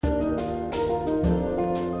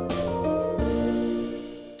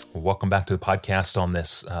welcome back to the podcast on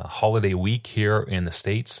this holiday week here in the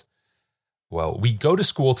States. Well, we go to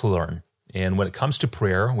school to learn, and when it comes to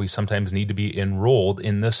prayer, we sometimes need to be enrolled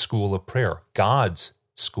in the school of prayer, God's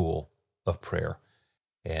school of prayer.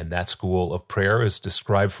 And that school of prayer is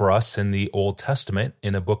described for us in the Old Testament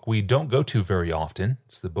in a book we don't go to very often.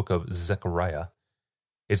 It's the book of Zechariah.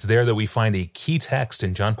 It's there that we find a key text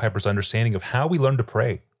in John Piper's understanding of how we learn to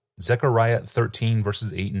pray. Zechariah 13,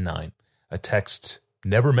 verses 8 and 9, a text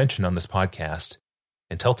never mentioned on this podcast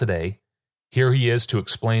until today. Here he is to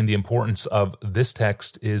explain the importance of this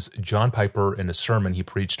text is John Piper in a sermon he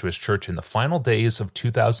preached to his church in the final days of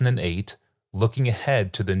 2008, looking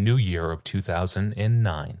ahead to the new year of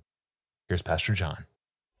 2009. Here's Pastor John.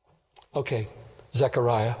 Okay,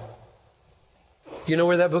 Zechariah. Do you know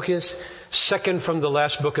where that book is? Second from the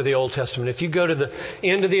last book of the Old Testament. If you go to the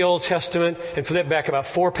end of the Old Testament and flip back about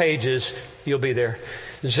 4 pages, you'll be there.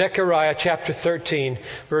 Zechariah chapter 13,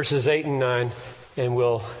 verses 8 and 9, and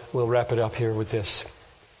we'll wrap it up here with this.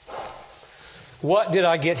 What did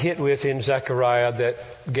I get hit with in Zechariah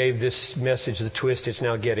that gave this message the twist it's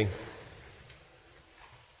now getting?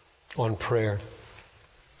 On prayer.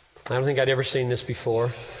 I don't think I'd ever seen this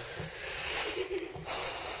before.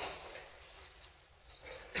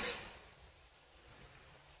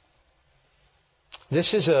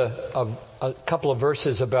 This is a couple of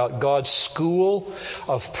verses about God's school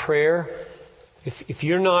of prayer. If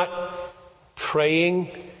you're not praying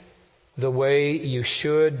the way you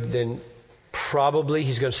should, then probably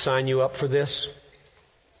He's going to sign you up for this.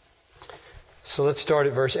 So let's start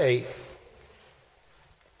at verse 8.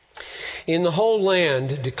 In the whole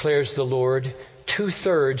land, declares the Lord,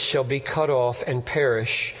 2/3 shall be cut off and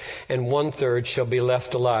perish, and 1/3 shall be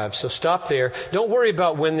left alive. So stop there. Don't worry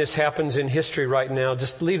about when this happens in history right now.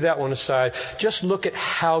 Just leave that one aside. Just look at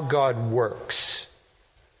how God works.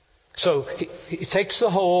 So he takes the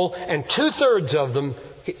whole, and 2/3 of them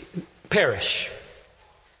perish.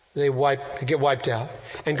 They get wiped out.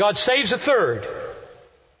 And God saves 1/3.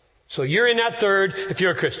 So you're in that 1/3 if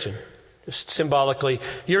you're a Christian. Just symbolically,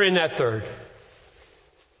 you're in that 1/3.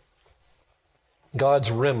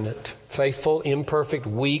 God's remnant, faithful, imperfect,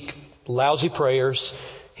 weak, lousy prayers,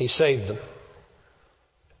 He saved them.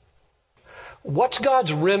 What's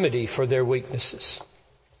God's remedy for their weaknesses?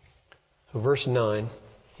 Verse 9.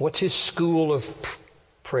 What's His school of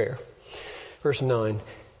prayer? Verse 9.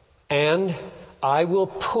 And I will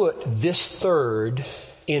put this 1/3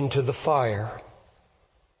 into the fire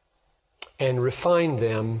and refine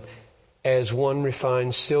them as one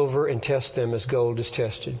refines silver and test them as gold is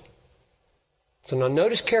tested. So now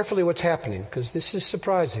notice carefully what's happening, because this is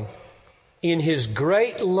surprising. In His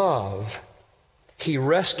great love, He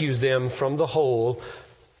rescues them from the whole,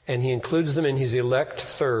 and He includes them in His elect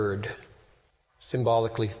 1/3,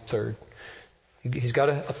 symbolically 1/3. He's got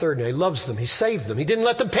a 1/3 now. He loves them. He saved them. He didn't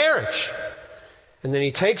let them perish. And then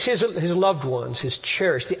He takes His loved ones, His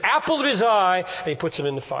cherished, the apple of His eye, and He puts them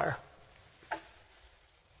in the fire.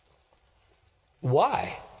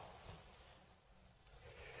 Why?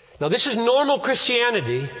 Now, this is normal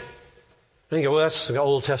Christianity. I think, well, that's the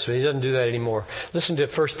Old Testament. He doesn't do that anymore. Listen to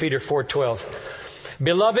 1 Peter 4:12.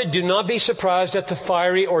 Beloved, do not be surprised at the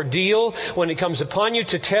fiery ordeal when it comes upon you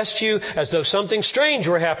to test you as though something strange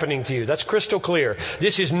were happening to you. That's crystal clear.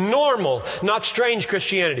 This is normal, not strange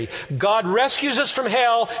Christianity. God rescues us from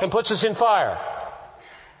hell and puts us in fire.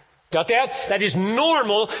 Got that? That is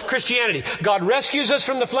normal Christianity. God rescues us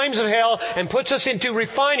from the flames of hell and puts us into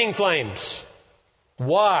refining flames.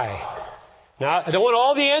 Why? Now, I don't want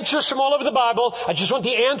all the answers from all over the Bible. I just want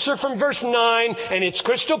the answer from verse 9, and it's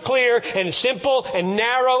crystal clear, and it's simple, and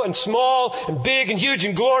narrow, and small, and big, and huge,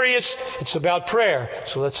 and glorious. It's about prayer.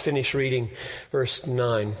 So let's finish reading verse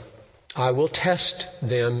 9. I will test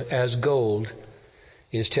them as gold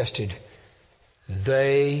is tested.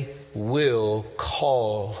 They will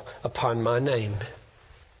call upon my name,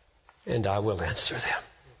 and I will answer them.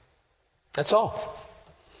 That's all.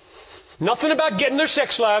 Nothing about getting their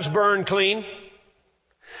sex lives burned clean.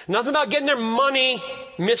 Nothing about getting their money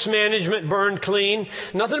mismanagement burned clean.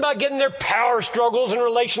 Nothing about getting their power struggles and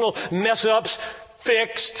relational mess-ups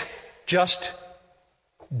fixed. Just,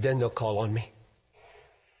 then they'll call on me,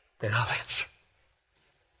 and I'll answer.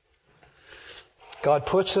 God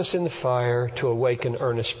puts us in the fire to awaken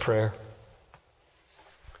earnest prayer.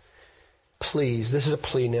 Please, this is a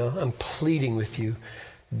plea now. I'm pleading with you.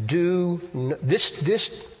 This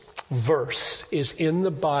verse is in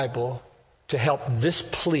the Bible to help this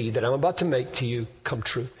plea that I'm about to make to you come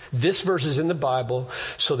true. This verse is in the Bible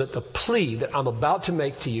so that the plea that I'm about to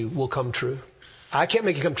make to you will come true. I can't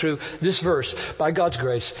make it come true. This verse, by God's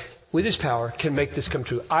grace, with his power, can make this come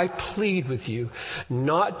true. I plead with you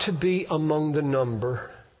not to be among the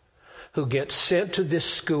number who get sent to this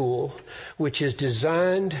school, which is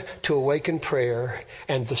designed to awaken prayer,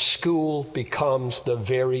 and the school becomes the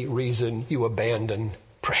very reason you abandon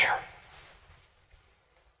prayer.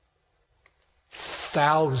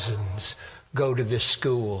 Thousands go to this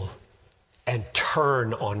school and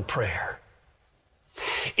turn on prayer.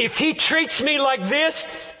 If he treats me like this,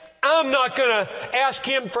 I'm not going to ask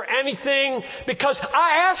him for anything, because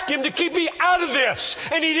I asked him to keep me out of this,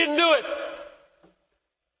 and he didn't do it.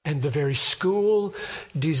 And the very school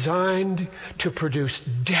designed to produce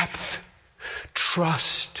depth,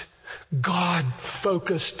 trust,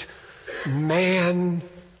 God-focused,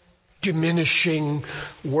 man-diminishing,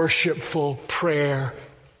 worshipful prayer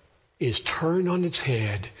is turned on its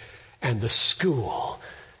head, and the school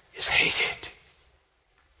is hated.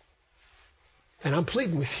 And I'm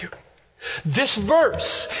pleading with you. This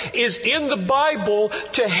verse is in the Bible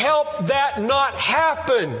to help that not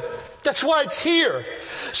happen. That's why it's here.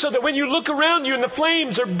 So that when you look around you and the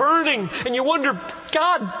flames are burning and you wonder,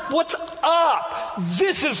 God, what's up?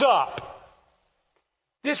 This is up.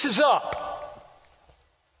 This is up.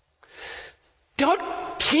 Don't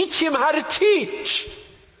teach him how to teach.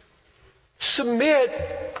 Submit.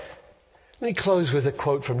 Let me close with a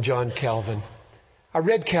quote from John Calvin. I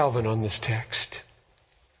read Calvin on this text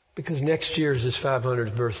because next year is his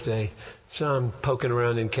 500th birthday, so I'm poking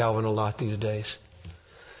around in Calvin a lot these days.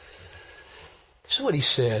 This is what he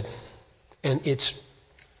said, and it's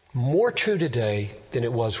more true today than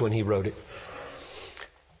it was when he wrote it.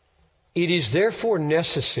 It is therefore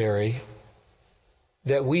necessary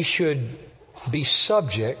that we should be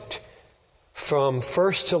subject from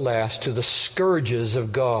first to last to the scourges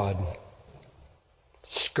of God.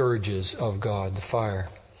 Scourges of God, the fire.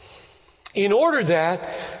 In order that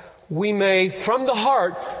we may, from the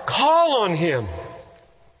heart, call on him.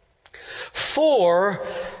 For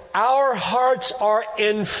our hearts are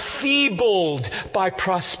enfeebled by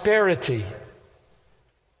prosperity,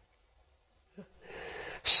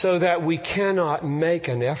 so that we cannot make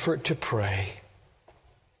an effort to pray.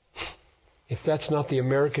 If that's not the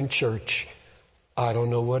American church, I don't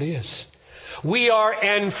know what is. We are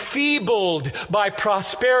enfeebled by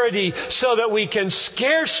prosperity so that we can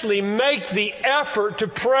scarcely make the effort to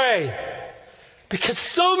pray. Because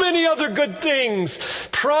so many other good things,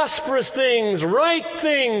 prosperous things, right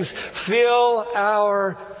things fill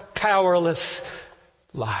our powerless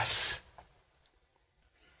lives.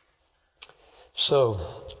 So,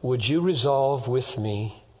 would you resolve with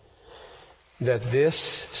me that this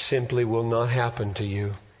simply will not happen to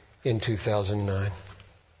you in 2009?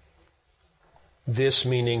 This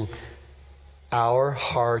meaning our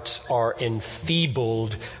hearts are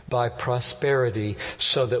enfeebled by prosperity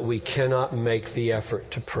so that we cannot make the effort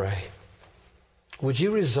to pray. Would you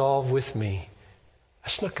resolve with me?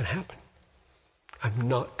 That's not going to happen. I'm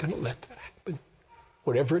not going to let that happen.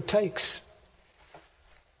 Whatever it takes.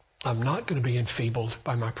 I'm not going to be enfeebled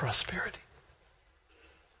by my prosperity.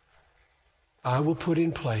 I will put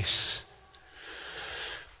in place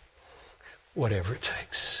whatever it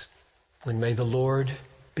takes. And may the Lord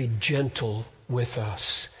be gentle with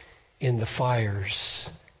us in the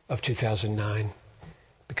fires of 2009,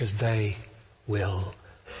 because they will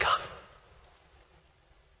come.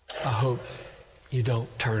 I hope you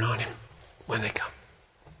don't turn on him when they come.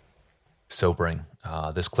 Sobering.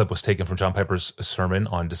 This clip was taken from John Piper's sermon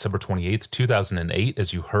on December 28th, 2008,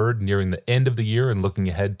 as you heard, nearing the end of the year and looking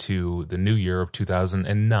ahead to the new year of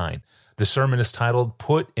 2009. The sermon is titled,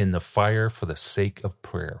 Put in the Fire for the Sake of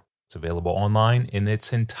Prayer. It's available online in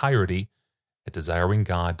its entirety at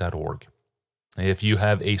desiringgod.org. If you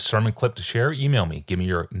have a sermon clip to share, email me. Give me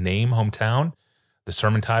your name, hometown, the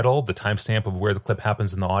sermon title, the timestamp of where the clip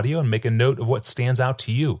happens in the audio, and make a note of what stands out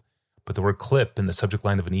to you. Put the word clip in the subject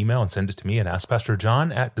line of an email and send it to me at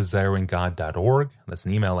askpastorjohn@desiringgod.org. That's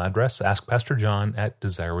an email address,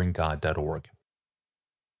 askpastorjohn@desiringgod.org.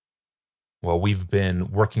 Well, we've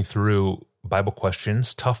been working through Bible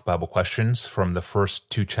questions, tough Bible questions from the first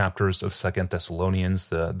two chapters of 2 Thessalonians.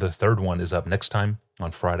 The third one is up next time on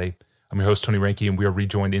Friday. I'm your host, Tony Reinke, and we are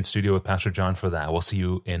rejoined in studio with Pastor John for that. We'll see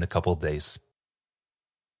you in a couple of days.